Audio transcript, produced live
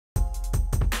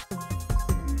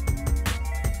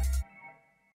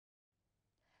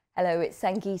Hello, it's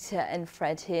Sangeeta and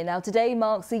Fred here. Now, today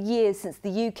marks a year since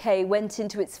the UK went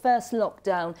into its first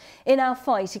lockdown in our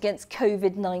fight against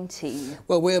COVID-19.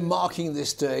 Well, we're marking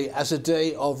this day as a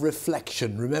day of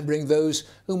reflection, remembering those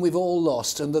whom we've all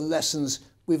lost and the lessons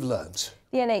we've learnt.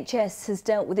 The NHS has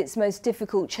dealt with its most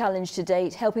difficult challenge to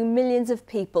date, helping millions of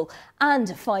people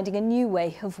and finding a new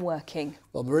way of working.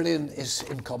 Well, Meridian is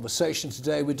in conversation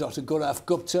today with Dr Gaurav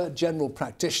Gupta, General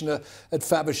Practitioner at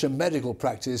Faversham Medical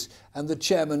Practice and the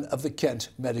Chairman of the Kent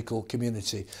Medical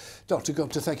Community. Dr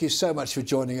Gupta, thank you so much for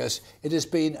joining us. It has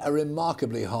been a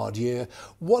remarkably hard year.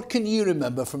 What can you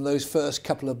remember from those first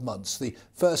couple of months? The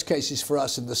first cases for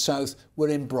us in the south were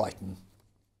in Brighton.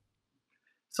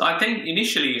 So I think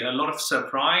initially a lot of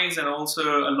surprise and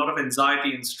also a lot of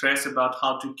anxiety and stress about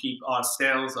how to keep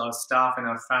ourselves, our staff and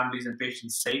our families and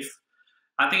patients safe.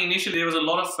 I think initially there was a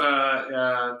lot of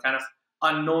kind of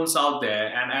unknowns out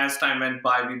there, and as time went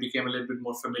by we became a little bit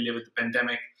more familiar with the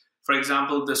pandemic. For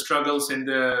example, the struggles in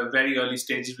the very early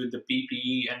stages with the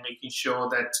PPE and making sure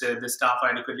that the staff are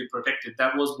adequately protected.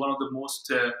 That was one of the most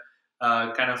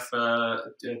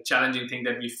challenging thing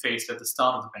that we faced at the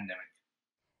start of the pandemic.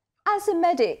 As a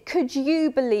medic, could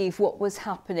you believe what was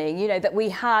happening? You know, that we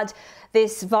had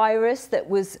this virus that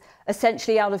was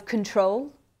essentially out of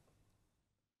control?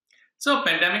 So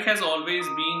pandemic has always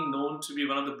been known to be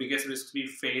one of the biggest risks we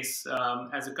face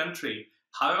as a country.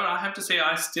 However, I have to say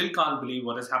I still can't believe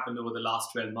what has happened over the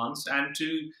last 12 months. And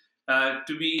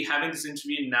to be having this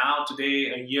interview now,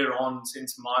 today, a year on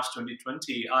since March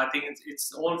 2020, I think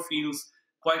it's all feels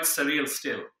quite surreal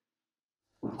still.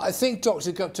 I think,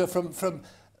 Dr Gupta, from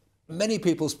many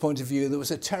people's point of view, there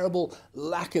was a terrible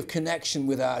lack of connection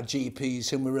with our GPs,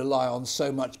 whom we rely on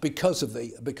so much because of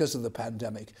the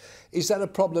pandemic. Is that a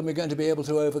problem we're going to be able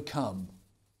to overcome?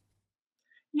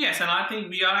 Yes, and I think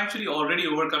we are actually already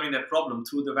overcoming that problem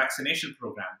through the vaccination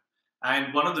program.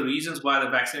 And one of the reasons why the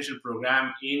vaccination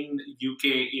program in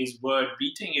UK is world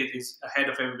beating, it is ahead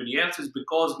of everybody else, is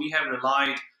because we have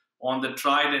relied on the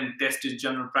tried and tested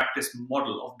general practice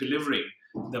model of delivering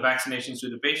the vaccinations to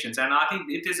the patients. And I think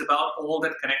it is about all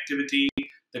that connectivity,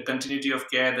 the continuity of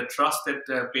care, the trust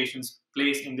that patients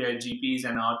place in their GPs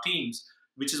and our teams,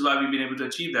 which is why we've been able to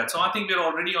achieve that. So I think we're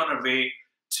already on our way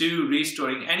to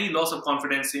restoring any loss of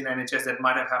confidence in NHS that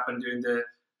might have happened during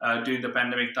the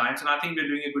pandemic times. And I think we're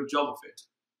doing a good job of it.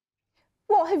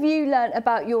 What have you learned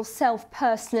about yourself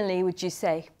personally, would you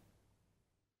say?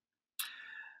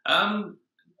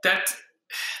 That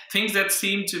things that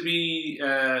seem to be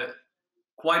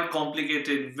quite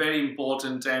complicated, very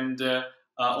important and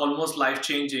almost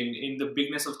life-changing in the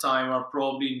bigness of time are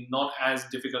probably not as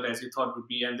difficult as you thought would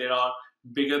be, and there are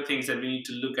bigger things that we need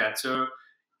to look at. So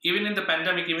even in the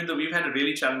pandemic, even though we've had a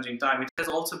really challenging time, it has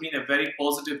also been a very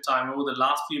positive time over the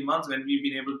last few months when we've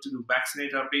been able to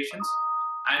vaccinate our patients,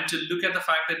 and to look at the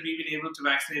fact that we've been able to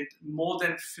vaccinate more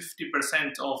than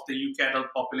 50% of the UK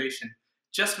adult population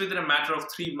just within a matter of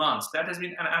 3 months. That has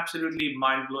been an absolutely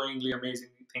mind-blowingly amazing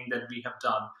thing that we have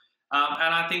done.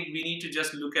 And I think we need to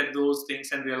just look at those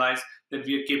things and realize that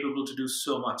we are capable to do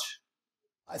so much.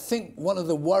 I think one of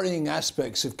the worrying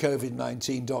aspects of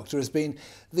COVID-19, Doctor, has been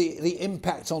the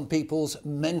impact on people's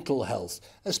mental health,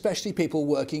 especially people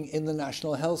working in the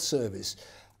National Health Service.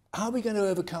 How are we going to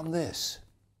overcome this?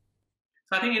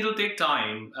 So I think it will take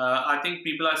time. I think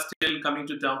people are still coming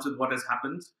to terms with what has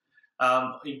happened.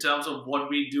 In terms of what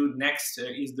we do next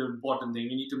is the important thing.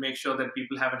 We need to make sure that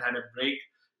people haven't had a break.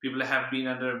 People have been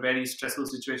under a very stressful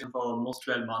situation for almost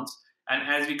 12 months. And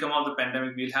as we come out of the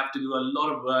pandemic, we'll have to do a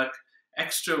lot of work,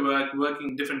 extra work, working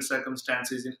in different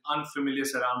circumstances, in unfamiliar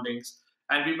surroundings.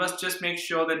 And we must just make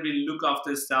sure that we look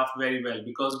after staff very well,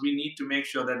 because we need to make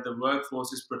sure that the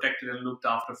workforce is protected and looked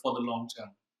after for the long term.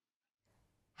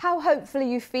 How hopeful are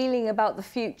you feeling about the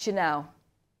future now?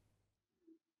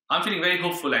 I'm feeling very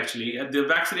hopeful, actually. The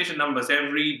vaccination numbers,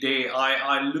 every day,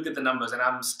 I look at the numbers and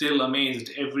I'm still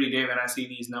amazed every day when I see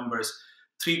these numbers.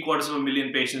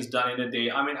 750,000 patients done in a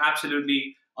day. I mean,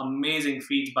 absolutely amazing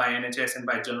feat by NHS and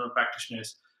by general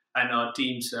practitioners and our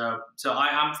teams. So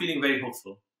I'm feeling very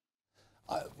hopeful.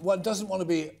 One doesn't want to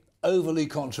be overly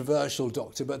controversial,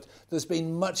 Doctor, but there's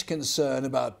been much concern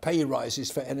about pay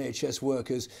rises for NHS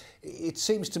workers. It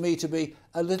seems to me to be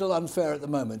a little unfair at the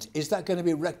moment. Is that going to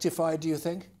be rectified, do you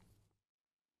think?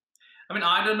 I mean,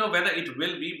 I don't know whether it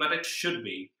will be, but it should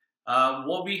be.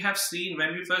 What we have seen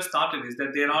when we first started is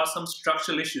that there are some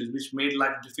structural issues which made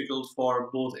life difficult for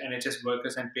both NHS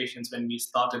workers and patients when we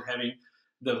started having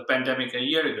the pandemic a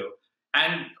year ago.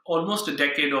 And almost a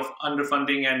decade of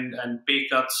underfunding and pay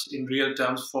cuts in real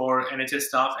terms for NHS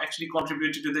staff actually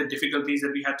contributed to the difficulties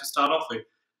that we had to start off with.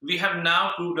 We have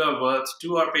now proved our worth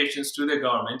to our patients, to the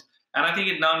government, And I think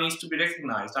it now needs to be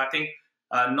recognized. I think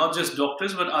not just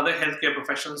doctors, but other healthcare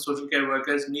professionals, social care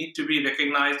workers need to be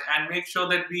recognized and make sure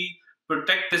that we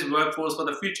protect this workforce for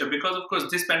the future. Because, of course,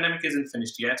 this pandemic isn't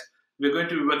finished yet. We're going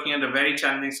to be working under very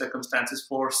challenging circumstances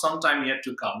for some time yet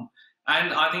to come.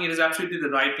 And I think it is absolutely the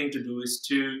right thing to do is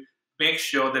to make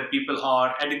sure that people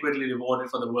are adequately rewarded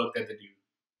for the work that they do.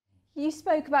 You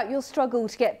spoke about your struggle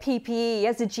to get PPE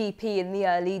as a GP in the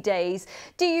early days.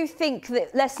 Do you think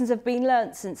that lessons have been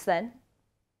learnt since then?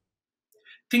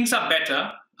 Things are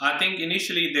better. I think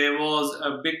initially there was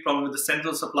a big problem with the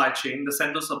central supply chain. The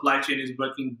central supply chain is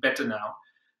working better now.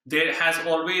 There has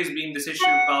always been this issue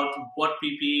about what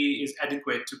PPE is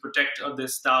adequate to protect the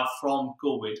staff from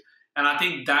COVID. And I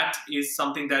think that is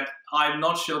something that I'm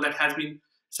not sure that has been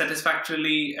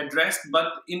satisfactorily addressed. But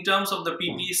in terms of the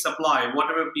PPE supply,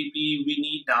 whatever PPE we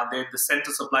need now, the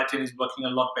central supply chain is working a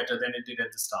lot better than it did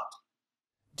at the start.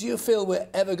 Do you feel we're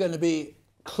ever going to be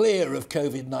clear of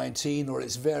COVID-19 or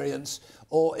its variants,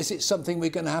 or is it something we're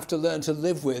going to have to learn to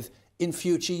live with in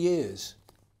future years?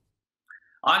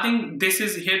 I think this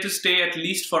is here to stay at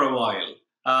least for a while.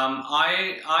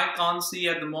 I can't see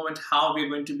at the moment how we're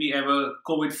going to be ever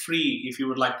COVID-free, if you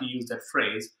would like to use that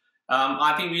phrase.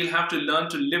 I think we'll have to learn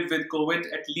to live with COVID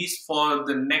at least for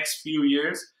the next few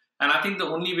years. And I think the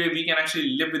only way we can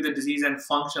actually live with the disease and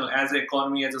function as an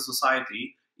economy, as a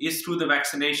society, is through the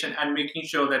vaccination and making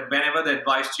sure that whenever the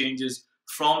advice changes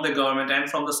from the government and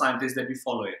from the scientists, that we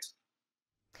follow it.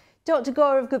 Dr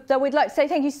Gaurav Gupta, we'd like to say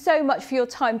thank you so much for your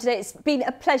time today. It's been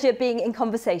a pleasure being in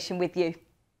conversation with you.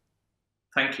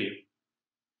 Thank you.